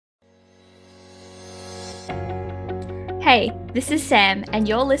Hey, this is Sam, and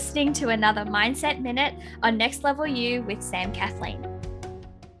you're listening to another Mindset Minute on Next Level You with Sam Kathleen.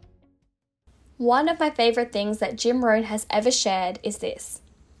 One of my favorite things that Jim Rohn has ever shared is this: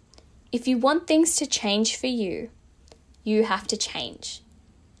 if you want things to change for you, you have to change.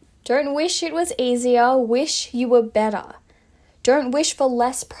 Don't wish it was easier, wish you were better. Don't wish for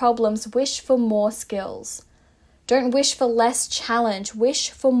less problems, wish for more skills. Don't wish for less challenge, wish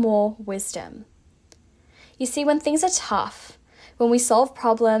for more wisdom. You see, when things are tough, when we solve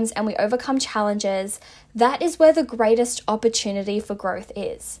problems and we overcome challenges, that is where the greatest opportunity for growth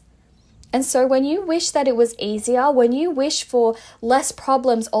is. And so when you wish that it was easier, when you wish for less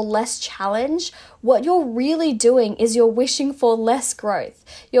problems or less challenge, what you're really doing is you're wishing for less growth.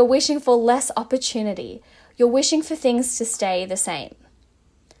 You're wishing for less opportunity. You're wishing for things to stay the same.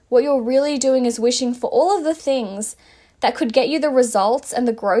 What you're really doing is wishing for all of the things that could get you the results and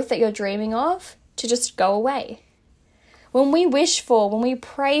the growth that you're dreaming of to just go away. When we wish for, when we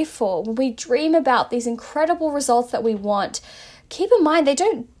pray for, when we dream about these incredible results that we want, keep in mind they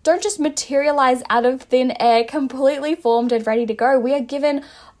don't just materialize out of thin air, completely formed and ready to go. We are given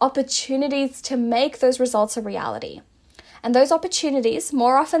opportunities to make those results a reality. And those opportunities,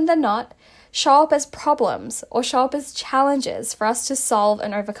 more often than not, show up as problems or show up as challenges for us to solve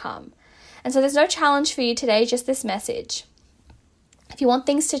and overcome. And so there's no challenge for you today, just this message. If you want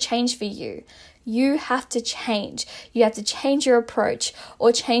things to change for you, you have to change. You have to change your approach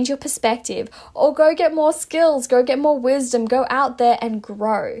or change your perspective or go get more skills, go get more wisdom, go out there and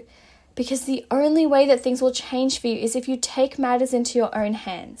grow. Because the only way that things will change for you is if you take matters into your own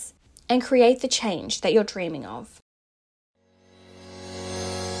hands and create the change that you're dreaming of.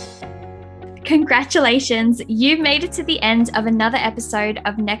 Congratulations, you've made it to the end of another episode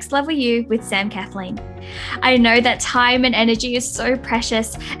of Next Level You with Sam Kathleen. I know that time and energy is so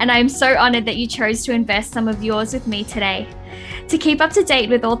precious, and I am so honored that you chose to invest some of yours with me today. To keep up to date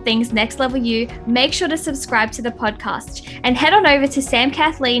with all things Next Level You, make sure to subscribe to the podcast and head on over to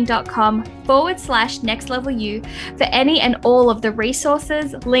samkathleen.com/nextlevelU for any and all of the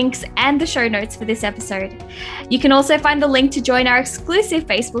resources, links, and the show notes for this episode. You can also find the link to join our exclusive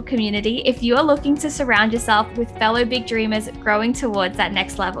Facebook community if you are looking to surround yourself with fellow big dreamers growing towards that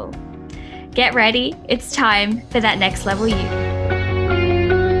next level. Get ready, it's time for that next level you.